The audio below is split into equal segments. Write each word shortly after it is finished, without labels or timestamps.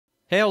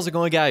Hey, how's it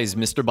going, guys?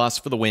 Mr. Boss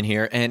for the win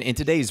here, and in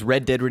today's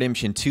Red Dead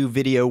Redemption 2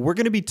 video, we're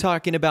going to be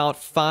talking about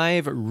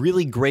 5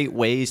 really great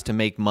ways to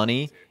make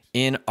money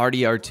in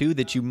RDR2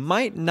 that you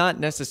might not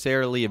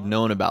necessarily have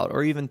known about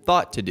or even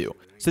thought to do.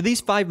 So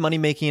these 5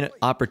 money-making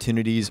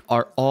opportunities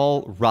are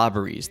all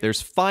robberies.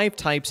 There's 5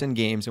 types in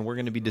games, and we're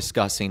going to be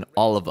discussing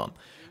all of them.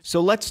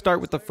 So let's start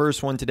with the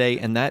first one today,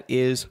 and that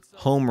is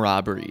home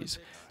robberies.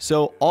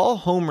 So all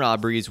home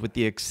robberies, with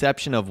the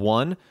exception of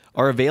one,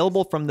 are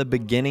available from the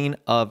beginning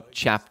of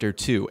Chapter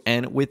 2.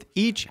 And with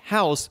each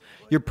house,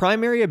 your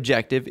primary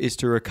objective is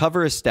to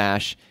recover a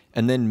stash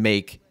and then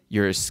make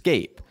your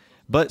escape.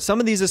 But some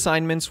of these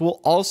assignments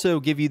will also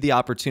give you the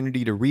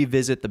opportunity to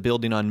revisit the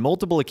building on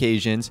multiple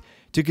occasions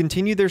to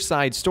continue their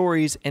side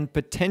stories and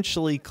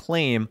potentially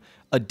claim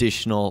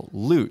additional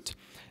loot.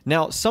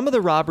 Now, some of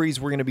the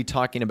robberies we're going to be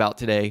talking about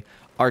today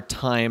are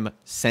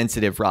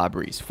time-sensitive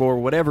robberies for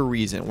whatever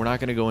reason. We're not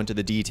going to go into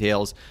the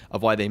details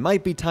of why they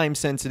might be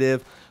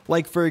time-sensitive.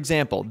 Like, for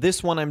example,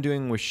 this one I'm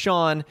doing with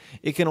Sean,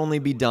 it can only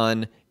be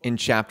done in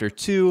Chapter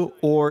 2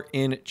 or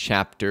in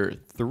Chapter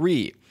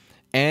 3.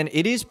 And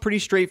it is pretty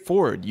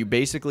straightforward. You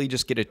basically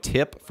just get a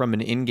tip from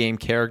an in-game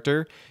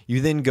character. You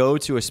then go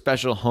to a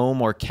special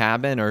home or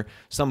cabin or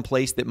some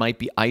place that might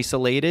be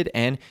isolated,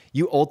 and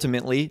you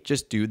ultimately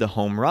just do the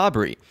home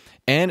robbery.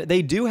 And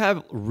they do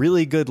have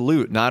really good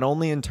loot, not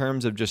only in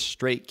terms of just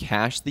straight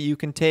cash that you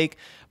can take,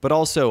 but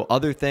also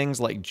other things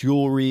like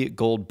jewelry,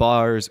 gold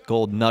bars,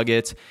 gold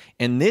nuggets.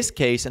 In this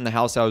case, in the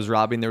house I was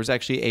robbing, there was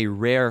actually a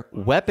rare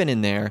weapon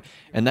in there,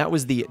 and that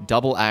was the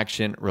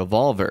double-action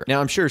revolver.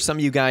 Now, I'm sure some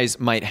of you guys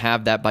might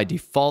have that by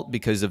default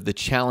because of the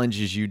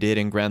challenges you did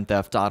in Grand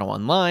Theft Auto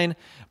Online,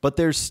 but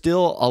there's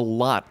still a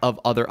lot of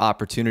other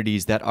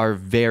opportunities that are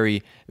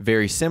very,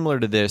 very similar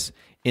to this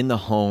in the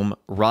home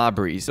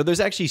robberies. So there's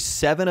actually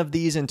 7 of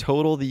these in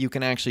total that you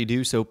can actually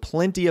do, so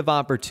plenty of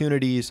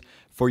opportunities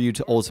for you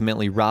to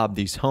ultimately rob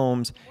these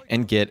homes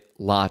and get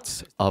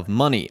lots of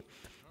money.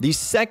 The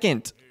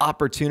second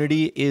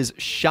opportunity is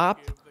shop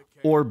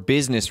or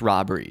business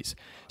robberies.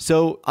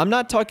 So I'm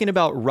not talking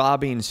about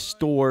robbing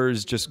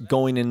stores, just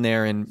going in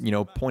there and,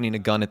 pointing a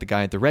gun at the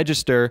guy at the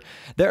register.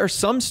 There are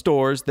some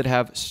stores that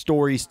have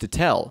stories to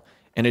tell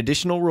and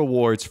additional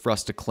rewards for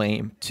us to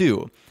claim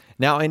too.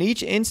 Now, in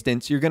each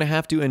instance, you're going to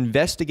have to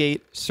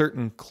investigate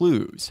certain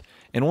clues.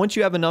 And once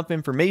you have enough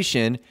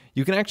information,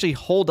 you can actually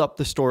hold up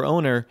the store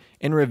owner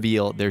and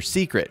reveal their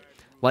secret.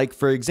 Like,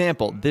 for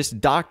example, this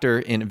doctor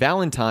in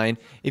Valentine,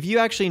 if you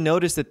actually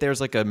notice that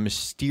there's like a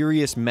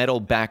mysterious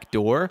metal back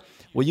door,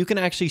 well, you can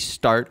actually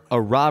start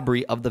a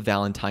robbery of the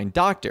Valentine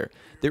doctor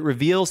that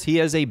reveals he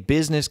has a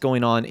business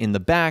going on in the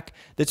back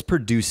that's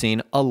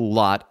producing a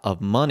lot of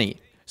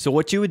money. So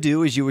what you would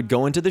do is you would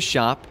go into the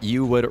shop,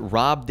 you would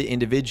rob the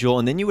individual,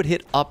 and then you would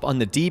hit up on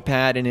the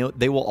D-pad, and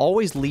they will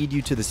always lead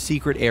you to the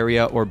secret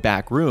area or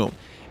back room.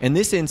 In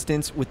this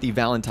instance, with the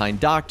Valentine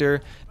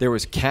doctor, there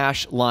was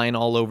cash lying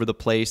all over the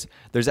place.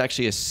 There's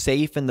actually a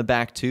safe in the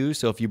back too,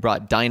 so if you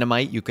brought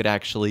dynamite, you could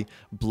actually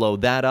blow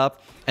that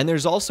up. And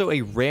there's also a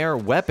rare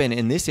weapon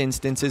in this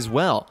instance as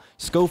well,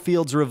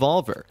 Schofield's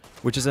revolver,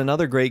 which is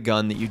another great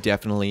gun that you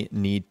definitely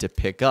need to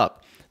pick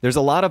up. There's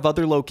a lot of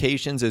other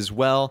locations as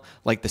well,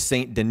 like the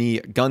St. Denis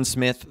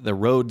Gunsmith, the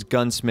Rhodes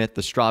Gunsmith,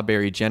 the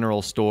Strawberry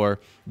General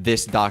Store,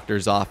 this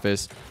doctor's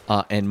office,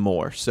 and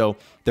more. So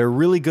they're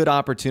really good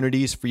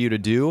opportunities for you to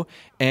do,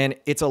 and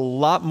it's a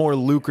lot more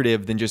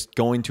lucrative than just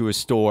going to a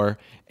store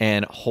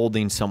and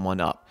holding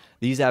someone up.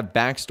 These have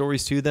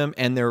backstories to them,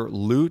 and their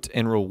loot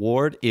and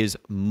reward is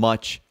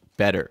much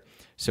better.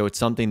 So it's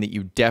something that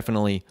you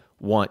definitely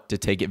want to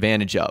take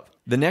advantage of.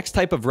 The next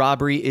type of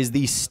robbery is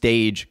the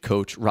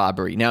stagecoach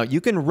robbery. Now,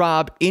 you can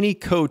rob any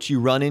coach you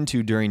run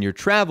into during your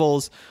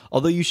travels,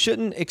 although you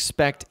shouldn't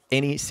expect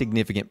any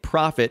significant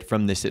profit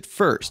from this at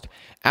first.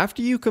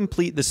 After you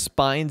complete the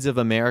Spines of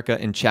America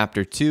in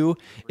Chapter 2,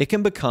 it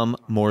can become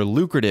more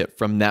lucrative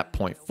from that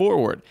point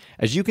forward,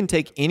 as you can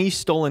take any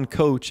stolen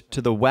coach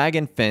to the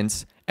wagon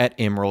fence at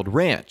Emerald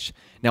Ranch.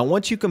 Now,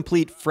 once you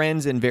complete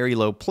Friends in Very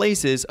Low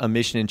Places, a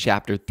mission in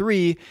Chapter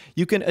 3,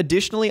 you can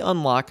additionally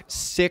unlock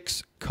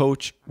 6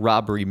 coach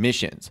robbery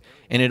missions,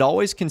 and it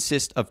always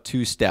consists of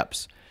 2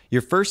 steps.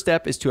 Your first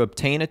step is to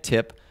obtain a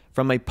tip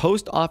from a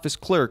post office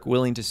clerk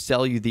willing to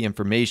sell you the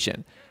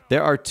information.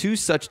 There are 2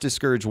 such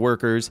discouraged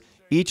workers,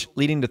 each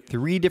leading to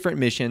 3 different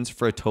missions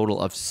for a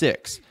total of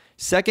 6.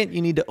 Second,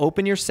 you need to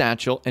open your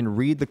satchel and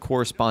read the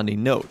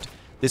corresponding note.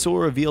 This will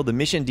reveal the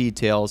mission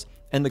details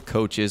and the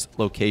coach's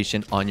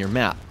location on your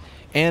map.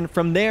 And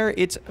from there,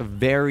 it's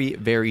very,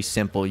 very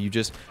simple. You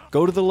just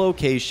go to the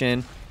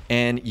location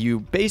and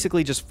you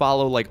basically just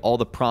follow like all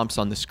the prompts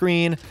on the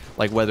screen,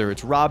 like whether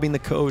it's robbing the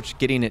coach,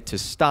 getting it to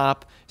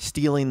stop,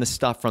 stealing the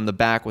stuff from the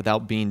back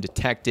without being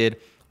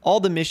detected. All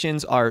the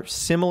missions are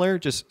similar,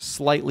 just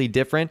slightly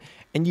different,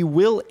 and you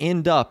will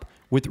end up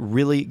with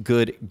really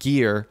good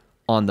gear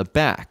on the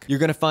back. You're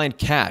going to find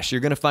cash,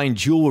 you're going to find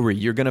jewelry,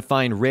 you're going to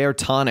find rare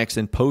tonics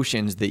and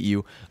potions that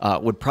you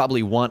would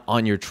probably want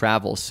on your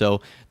travels.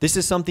 So this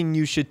is something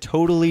you should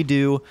totally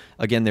do.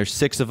 Again, there's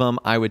 6 of them.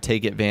 I would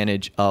take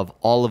advantage of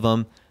all of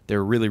them.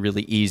 They're really,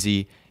 really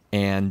easy,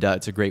 and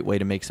it's a great way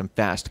to make some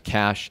fast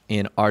cash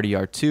in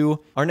RDR2.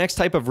 Our next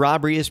type of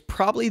robbery is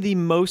probably the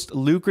most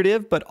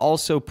lucrative, but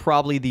also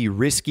probably the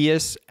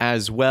riskiest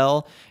as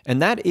well,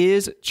 and that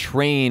is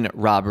train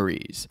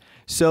robberies.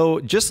 So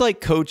just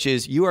like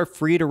coaches, you are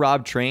free to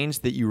rob trains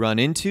that you run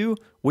into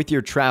with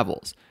your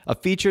travels, a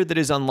feature that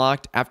is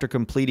unlocked after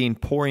completing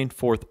Pouring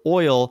Forth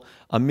Oil,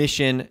 a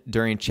mission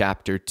during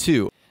Chapter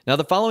 2. Now,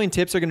 the following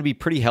tips are going to be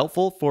pretty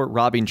helpful for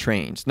robbing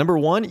trains. Number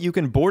one, you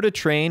can board a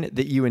train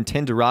that you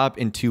intend to rob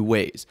in two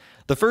ways.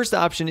 The first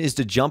option is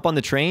to jump on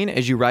the train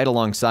as you ride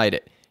alongside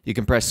it. You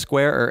can press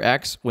square or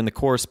X when the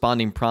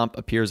corresponding prompt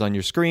appears on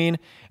your screen,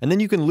 and then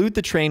you can loot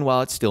the train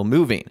while it's still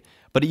moving.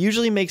 But it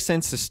usually makes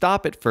sense to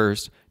stop it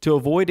first to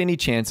avoid any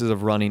chances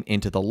of running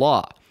into the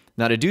law.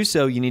 Now, to do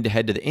so, you need to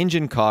head to the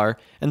engine car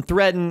and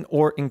threaten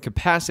or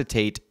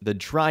incapacitate the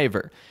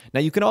driver. Now,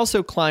 you can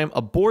also climb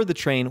aboard the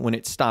train when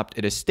it's stopped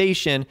at a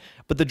station,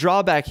 but the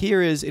drawback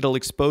here is it'll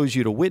expose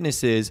you to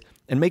witnesses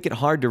and make it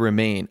hard to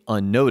remain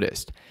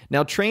unnoticed.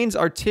 Now, trains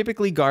are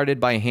typically guarded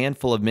by a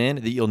handful of men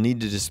that you'll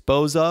need to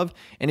dispose of,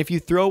 and if you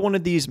throw one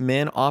of these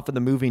men off of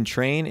the moving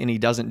train and he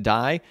doesn't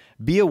die,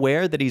 be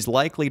aware that he's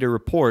likely to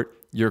report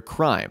your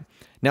crime.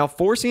 Now,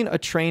 forcing a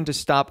train to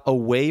stop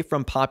away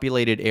from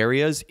populated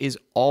areas is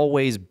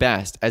always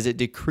best, as it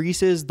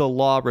decreases the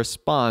law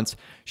response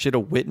should a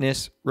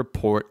witness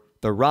report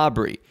the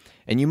robbery.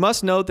 And you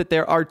must note that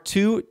there are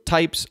two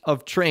types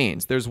of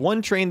trains. There's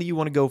one train that you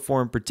want to go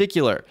for in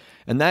particular,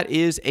 and that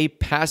is a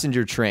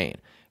passenger train.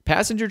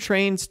 Passenger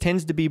trains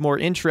tends to be more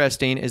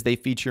interesting as they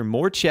feature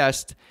more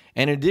chests,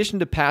 and in addition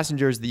to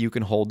passengers that you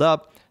can hold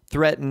up,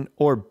 threaten,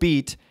 or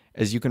beat,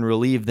 as you can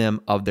relieve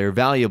them of their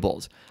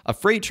valuables. A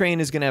freight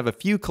train is going to have a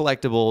few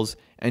collectibles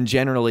and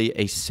generally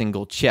a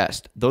single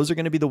chest. Those are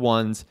going to be the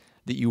ones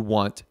that you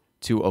want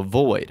to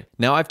avoid.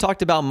 Now, I've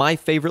talked about my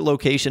favorite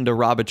location to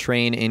rob a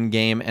train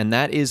in-game, and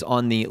that is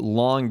on the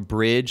long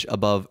bridge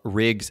above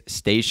Riggs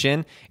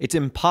Station. It's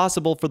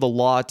impossible for the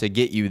law to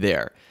get you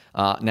there.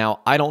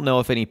 Now, I don't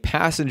know if any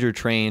passenger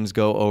trains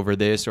go over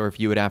this or if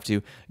you would have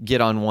to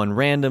get on one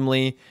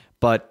randomly,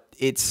 but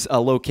it's a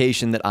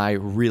location that I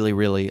really,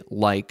 really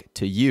like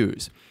to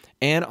use.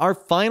 And our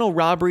final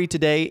robbery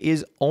today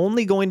is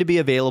only going to be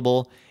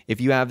available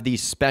if you have the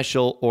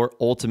special or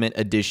ultimate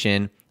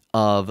edition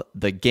of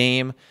the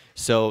game.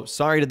 So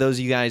sorry to those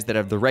of you guys that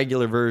have the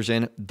regular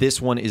version.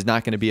 This one is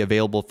not going to be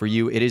available for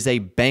you. It is a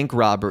bank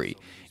robbery.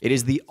 It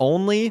is the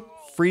only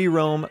free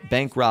roam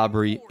bank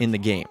robbery in the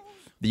game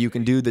that you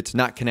can do that's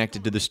not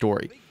connected to the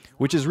story,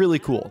 which is really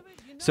cool.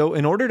 So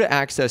in order to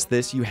access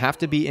this, you have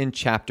to be in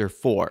Chapter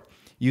 4.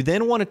 You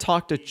then want to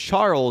talk to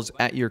Charles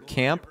at your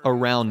camp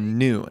around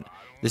noon.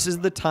 This is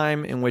the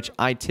time in which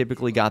I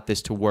typically got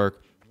this to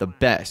work the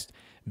best.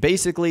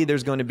 Basically,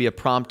 there's going to be a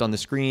prompt on the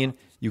screen.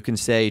 You can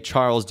say,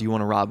 Charles, do you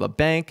want to rob a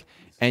bank?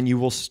 And you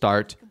will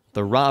start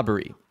the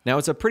robbery. Now,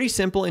 it's a pretty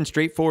simple and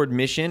straightforward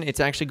mission. It's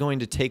actually going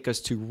to take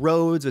us to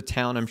Rhodes, a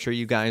town I'm sure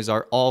you guys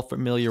are all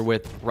familiar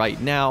with right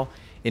now.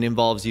 It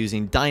involves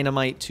using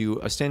dynamite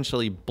to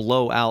essentially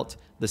blow out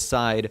the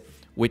side,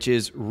 which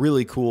is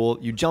really cool.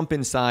 You jump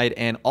inside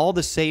and all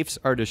the safes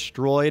are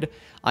destroyed.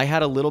 I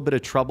had a little bit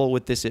of trouble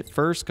with this at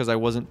first because I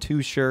wasn't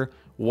too sure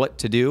what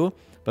to do.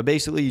 But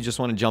basically, you just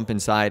want to jump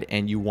inside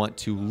and you want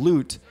to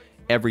loot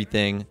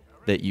everything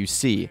that you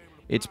see.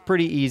 It's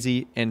pretty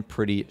easy and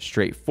pretty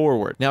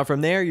straightforward. Now,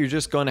 from there, you're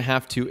just going to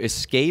have to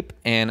escape,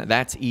 and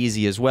that's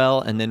easy as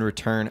well, and then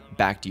return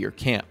back to your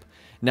camp.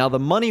 Now, the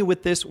money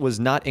with this was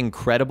not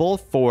incredible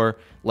for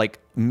like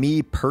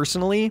me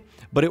personally,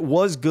 but it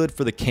was good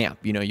for the camp.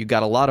 You know, you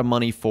got a lot of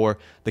money for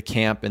the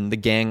camp, and the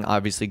gang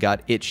obviously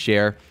got its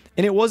share.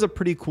 And it was a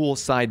pretty cool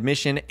side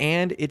mission,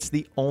 and it's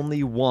the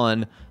only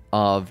one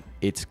of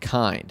its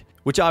kind,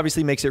 which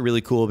obviously makes it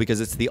really cool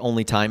because it's the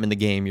only time in the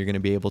game you're going to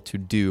be able to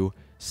do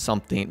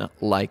something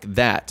like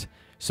that.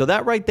 So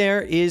that right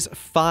there is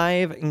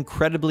 5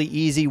 incredibly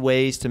easy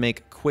ways to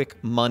make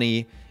quick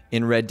money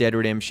in Red Dead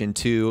Redemption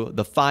 2,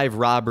 the 5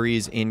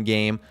 robberies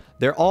in-game.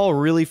 They're all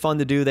really fun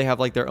to do. They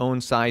have like their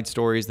own side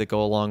stories that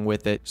go along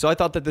with it. So I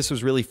thought that this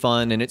was really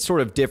fun, and it's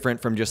sort of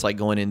different from just like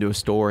going into a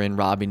store and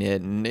robbing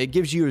it, and it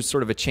gives you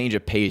sort of a change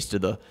of pace to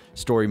the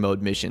story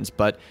mode missions.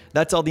 But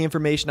that's all the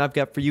information I've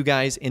got for you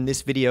guys in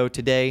this video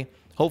today.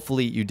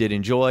 Hopefully you did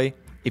enjoy.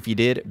 If you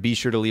did, be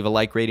sure to leave a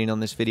like rating on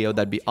this video.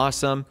 That'd be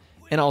awesome.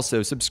 And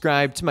also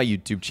subscribe to my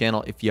YouTube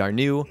channel if you are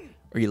new,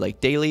 or you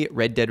like daily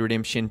Red Dead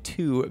Redemption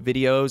 2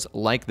 videos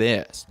like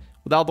this.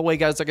 With all the way,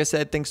 guys, like I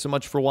said, thanks so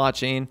much for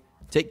watching.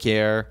 Take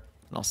care,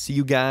 and I'll see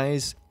you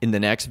guys in the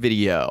next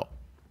video.